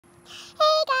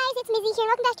Hey guys, it's Mizzy here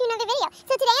and welcome back to another video.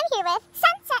 So today I'm here with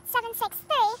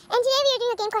Sunset763 and today we are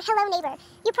doing a game called Hello Neighbor.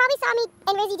 You probably saw me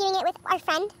and Rizzy doing it with our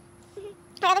friend,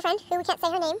 our other friend, who we can't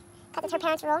say her name because it's her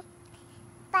parents' rule.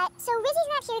 But, so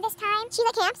Rizzy's not here this time. She's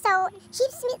at camp, so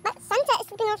Sunset is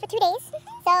sleeping over for 2 days.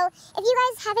 So if you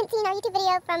guys haven't seen our YouTube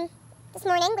video from this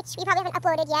morning, which we probably haven't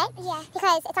uploaded yet,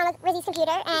 because it's on Rizzy's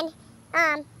computer and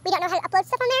we don't know how to upload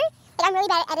stuff on there. Like, I'm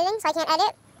really bad at editing, so I can't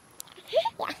edit.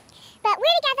 Yeah. But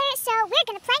we're together, so we're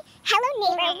gonna play Hello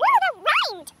Neighbor. Whoa, that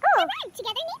rhymed! Oh, it rhymed.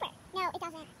 Together neighbor. No, it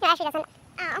doesn't. No, actually it doesn't.